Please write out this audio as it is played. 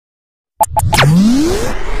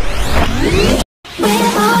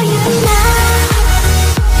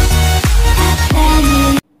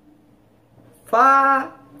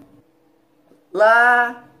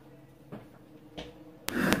Olá,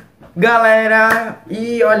 galera!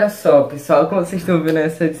 E olha só, pessoal, como vocês estão vendo,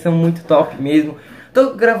 essa edição muito top mesmo.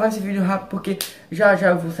 Tô gravando esse vídeo rápido porque já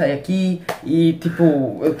eu vou sair aqui e,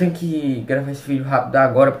 tipo, eu tenho que gravar esse vídeo rápido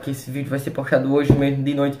agora porque esse vídeo vai ser postado hoje mesmo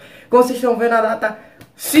de noite. Como vocês estão vendo a data,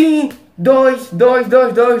 sim, 2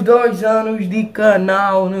 anos de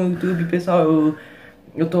canal no YouTube, pessoal.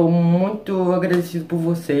 Eu tô muito agradecido por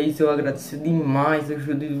vocês, eu agradeço demais a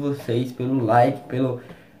ajuda de vocês, pelo like,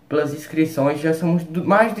 pelas inscrições. Já somos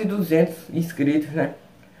mais de 200 inscritos, né?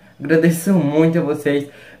 Agradeço muito a vocês.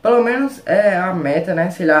 Pelo menos é a meta,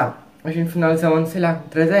 né? Sei lá, a gente finalizar o ano, sei lá, com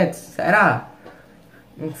 300, será?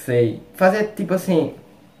 Não sei. Fazer tipo assim,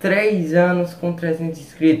 3 anos com 300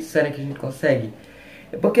 inscritos, será que a gente consegue?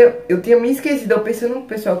 É porque eu tinha me esquecido, eu pensei no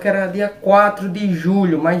pessoal que era dia 4 de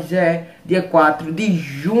julho, mas é dia 4 de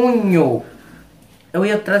junho. Eu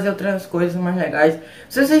ia trazer outras coisas mais legais.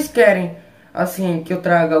 Se vocês querem, assim, que eu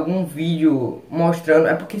traga algum vídeo mostrando,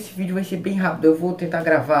 é porque esse vídeo vai ser bem rápido, eu vou tentar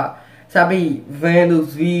gravar, sabe, vendo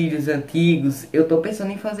os vídeos antigos. Eu tô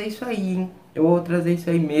pensando em fazer isso aí, hein? Eu vou trazer isso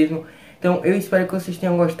aí mesmo. Então eu espero que vocês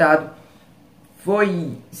tenham gostado.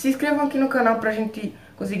 Se inscrevam aqui no canal pra gente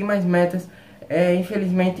conseguir mais metas.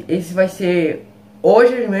 Infelizmente esse vai ser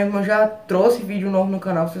hoje mesmo. Eu já trouxe vídeo novo no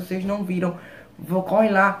canal. Se vocês não viram, corre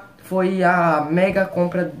lá. Foi a mega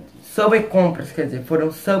compra, Subway compras, quer dizer, foram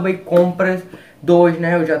Subway compras 2,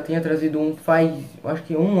 né? Eu já tinha trazido um faz, acho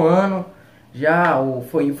que um ano já, ou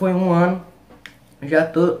foi um ano. Já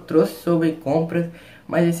trouxe Subway compras,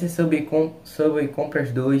 mas esse é Subway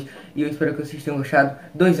compras 2. E eu espero que vocês tenham gostado.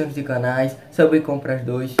 2 anos de canais, Subway compras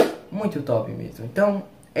 2, muito top mesmo. Então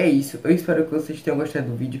é isso, eu espero que vocês tenham gostado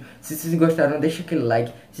do vídeo. Se vocês gostaram, deixa aquele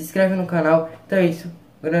like, se inscreve no canal. Então é isso,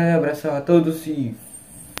 um grande abração a todos e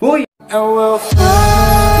fui!